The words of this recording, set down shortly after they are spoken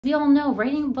We all know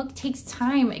writing a book takes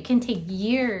time. It can take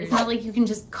years. It's not like you can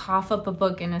just cough up a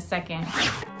book in a second.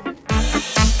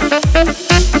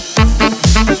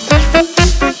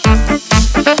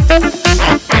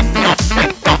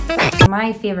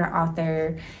 My favorite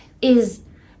author is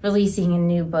releasing a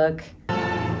new book.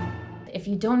 If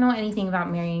you don't know anything about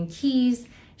Marian Keyes,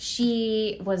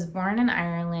 she was born in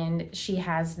Ireland. She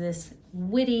has this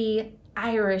witty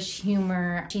Irish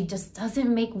humor. She just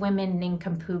doesn't make women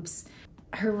nincompoops.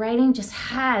 Her writing just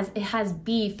has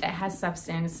beef, it has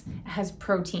substance, it has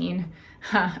protein.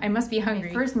 I must be hungry.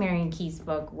 My first Marian Keyes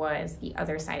book was The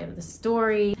Other Side of the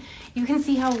Story. You can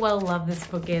see how well loved this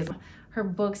book is. Her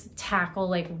books tackle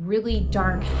like really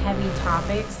dark, heavy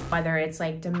topics, whether it's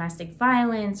like domestic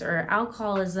violence or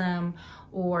alcoholism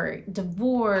or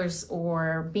divorce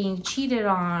or being cheated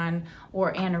on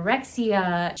or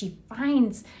anorexia. She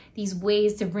finds these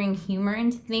ways to bring humor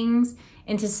into things,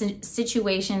 into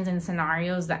situations and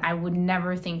scenarios that I would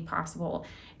never think possible.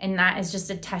 And that is just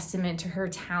a testament to her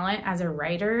talent as a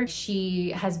writer.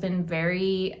 She has been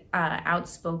very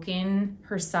outspoken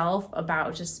herself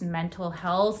about just mental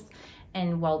health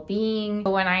and well-being.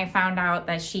 When I found out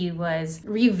that she was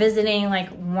revisiting like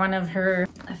one of her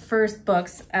first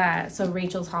books, so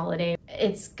Rachel's Holiday,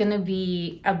 it's gonna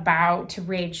be about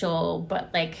Rachel,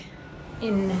 but like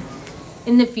in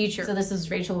the future. So this is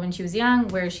Rachel when she was young.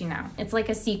 Where is she now? It's like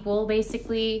a sequel,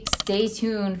 basically. Stay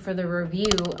tuned for the review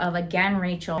of Again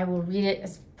Rachel. I will read it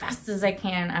as fast as I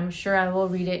can. I'm sure I will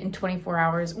read it in 24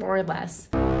 hours or less.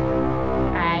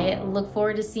 I look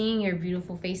forward to seeing your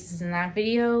beautiful faces in that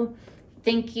video.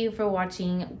 Thank you for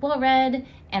watching Well Read,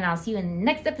 and I'll see you in the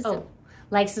next episode.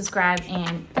 Like, subscribe,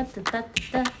 and